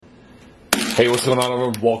Hey, what's going on,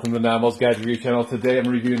 everyone? Welcome to the Nine Miles Gadget Review channel. Today I'm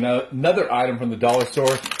reviewing another item from the dollar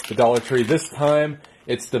store, the Dollar Tree. This time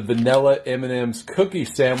it's the vanilla M&M's cookie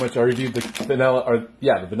sandwich. I reviewed the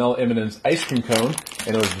vanilla M&M's ice cream cone,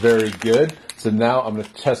 and it was very good. So now I'm going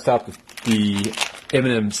to test out the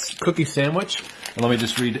M&M's cookie sandwich. And let me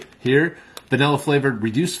just read here. Vanilla flavored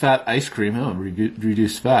reduced fat ice cream. Oh,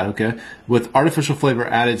 reduced fat, okay. With artificial flavor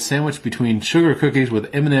added, sandwich between sugar cookies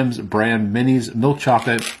with M&M's brand minis, milk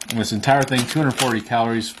chocolate. And this entire thing, 240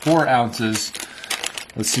 calories, 4 ounces.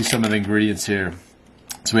 Let's see some of the ingredients here.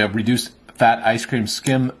 So we have reduced fat ice cream,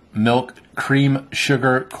 skim milk, cream,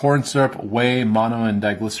 sugar, corn syrup, whey, mono, and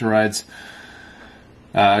diglycerides.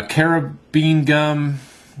 Carabine gum,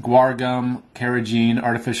 guar gum, carrageenan,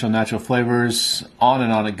 artificial natural flavors, on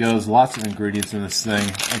and on it goes. Lots of ingredients in this thing.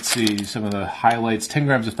 Let's see some of the highlights. 10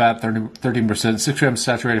 grams of fat, 13%, 6 grams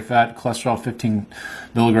saturated fat, cholesterol 15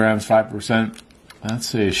 milligrams, 5%. Let's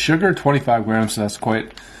see, sugar 25 grams, so that's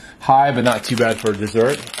quite high, but not too bad for a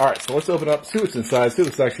dessert. All right, so let's open up, see what's inside, see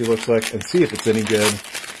what this actually looks like, and see if it's any good.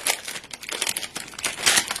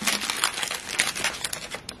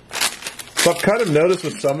 So I've kind of noticed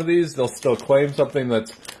with some of these, they'll still claim something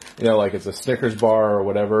that's, you know, like it's a Snickers bar or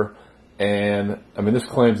whatever. And, I mean, this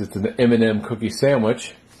claims it's an M&M cookie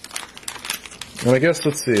sandwich. And I guess,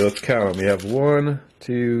 let's see, let's count them. You have 1,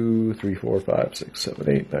 2, 3, 4, 5, 6, 7,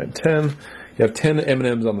 8, 9, 10. You have 10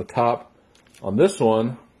 M&Ms on the top. On this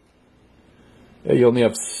one, yeah, you only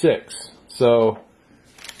have 6. So,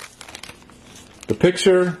 the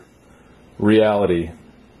picture, reality.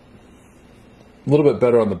 A little bit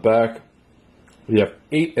better on the back. You have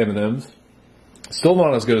 8 M&Ms. Still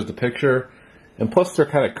not as good as the picture. And plus they're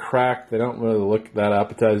kind of cracked. They don't really look that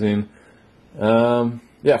appetizing.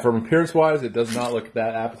 Yeah, from appearance-wise, it does not look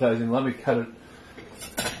that appetizing. Let me cut it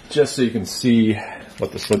just so you can see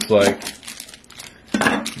what this looks like.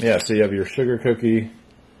 Yeah, so you have your sugar cookie.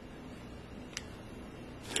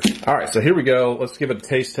 Alright, so here we go. Let's give it a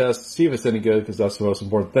taste test. See if it's any good, because that's the most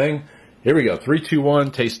important thing. Here we go. 3, 2,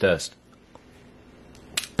 1, taste test.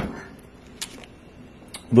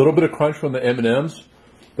 A little bit of crunch from the M&Ms.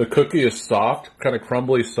 The cookie is soft, kind of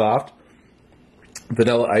crumbly soft.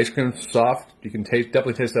 Vanilla ice cream is soft. You can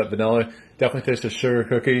definitely taste that vanilla. Definitely taste the sugar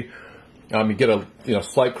cookie. You get a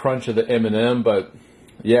slight crunch of the M&M, but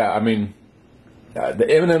yeah, I mean, the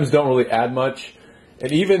M&Ms don't really add much.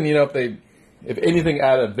 And even if anything,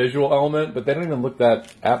 add a visual element, but they don't even look that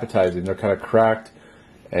appetizing. They're kind of cracked,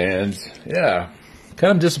 and yeah,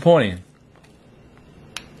 kind of disappointing.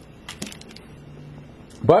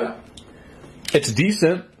 But it's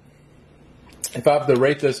decent. If I have to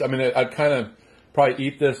rate this, I mean, I'd kind of probably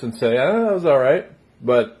eat this and say, oh, that was all right,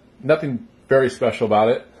 but nothing very special about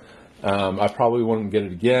it. I probably wouldn't get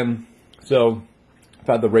it again. So if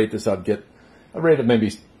I had to rate this, I'd rate it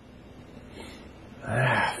maybe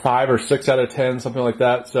 5 or 6 out of 10, something like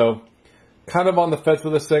that. So kind of on the fence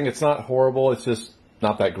with this thing. It's not horrible. It's just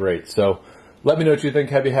not that great. So let me know what you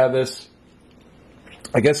think. Have you had this?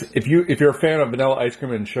 I guess if you're a fan of vanilla ice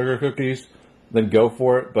cream and sugar cookies, then go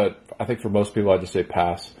for it. But I think for most people, I'd just say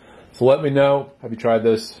pass. So let me know. Have you tried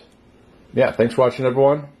this? Yeah, thanks for watching,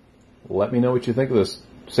 everyone. Let me know what you think of this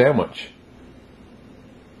sandwich.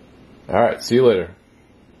 All right, see you later.